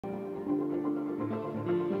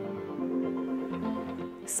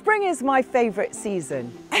Spring is my favourite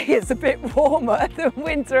season. It's a bit warmer than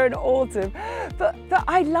winter and autumn, but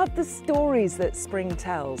I love the stories that spring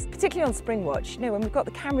tells, particularly on Springwatch. You know, when we've got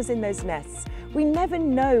the cameras in those nests, we never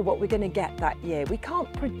know what we're going to get that year. We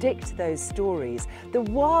can't predict those stories. The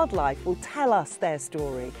wildlife will tell us their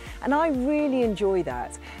story, and I really enjoy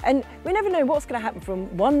that. And we never know what's going to happen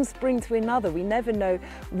from one spring to another. We never know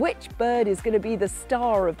which bird is going to be the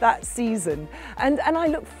star of that season, and I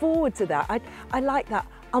look forward to that. I like that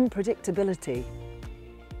unpredictability.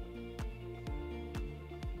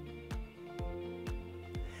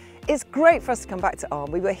 It's great for us to come back to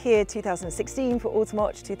Arne. We were here 2016 for Autumn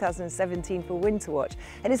Watch, 2017 for Winter Watch,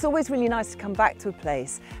 and it's always really nice to come back to a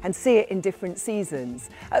place and see it in different seasons.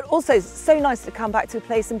 And also, it's so nice to come back to a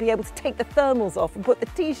place and be able to take the thermals off and put the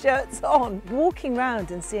t-shirts on. Walking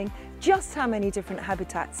around and seeing just how many different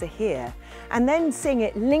habitats are here, and then seeing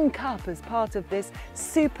it link up as part of this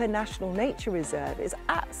super national nature reserve is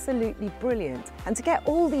absolutely brilliant. And to get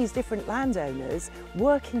all these different landowners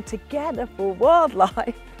working together for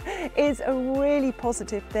wildlife is a really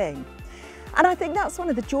positive thing. And I think that's one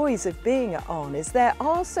of the joys of being at Arne, is there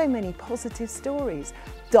are so many positive stories.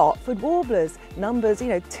 Dartford warblers, numbers,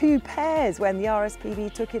 2 pairs when the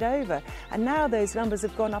RSPB took it over. And now those numbers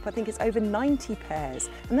have gone up, I think it's over 90 pairs.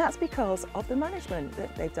 And that's because of the management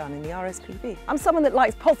that they've done in the RSPB. I'm someone that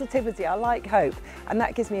likes positivity, I like hope, and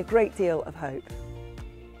that gives me a great deal of hope.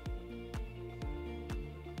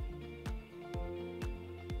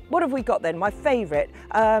 What have we got then? My favourite.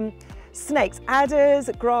 Snakes, adders,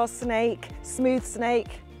 grass snake, smooth snake,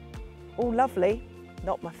 all lovely,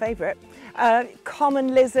 not my favourite.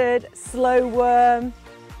 Common lizard, slow worm,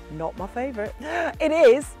 not my favourite. It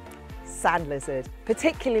is sand lizard,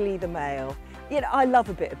 particularly the male. I love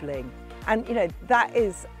a bit of bling. And that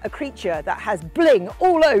is a creature that has bling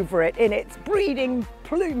all over it in its breeding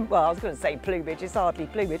plume. Well, I was going to say plumage, it's hardly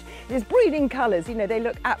plumage. It's breeding colours, they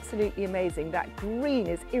look absolutely amazing. That green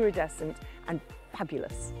is iridescent and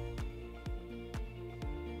fabulous.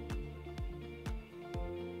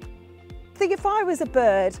 I think if I was a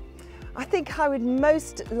bird, I think I would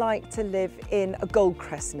most like to live in a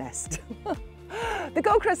goldcrest nest. The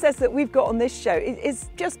goldcrest nest that we've got on this show is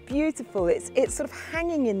just beautiful. It's sort of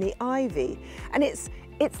hanging in the ivy, and it's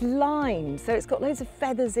lined, so it's got loads of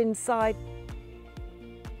feathers inside.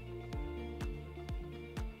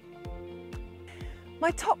 My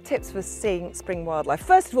top tips for seeing spring wildlife: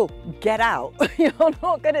 first of all, get out. You're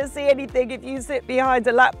not going to see anything if you sit behind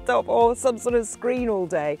a laptop or some sort of screen all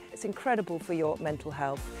day. It's incredible for your mental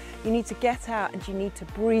health. You need to get out and you need to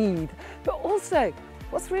breathe. But also,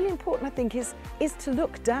 what's really important, I think, is to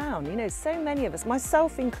look down. So many of us,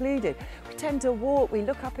 myself included, we tend to walk, we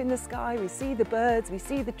look up in the sky, we see the birds, we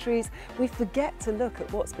see the trees, we forget to look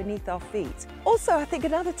at what's beneath our feet. Also, I think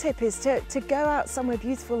another tip is to go out somewhere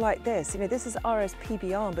beautiful like this. This is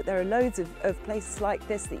RSPB Arne, but there are loads of places like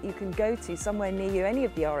this that you can go to somewhere near you, any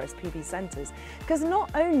of the RSPB centres, because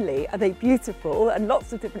not only are they beautiful and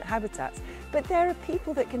lots of different habitats, but there are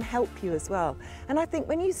people that can help you as well. And I think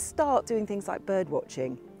when you start doing things like bird watching,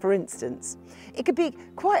 for instance, it could be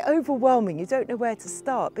quite overwhelming. You don't know where to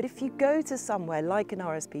start. But if you go to somewhere like an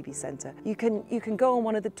RSPB centre, you can go on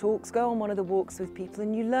one of the talks, go on one of the walks with people,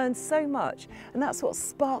 and you learn so much. And that's what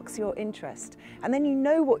sparks your interest. And then you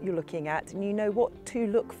know what you're looking at, and you know what to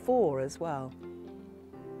look for as well.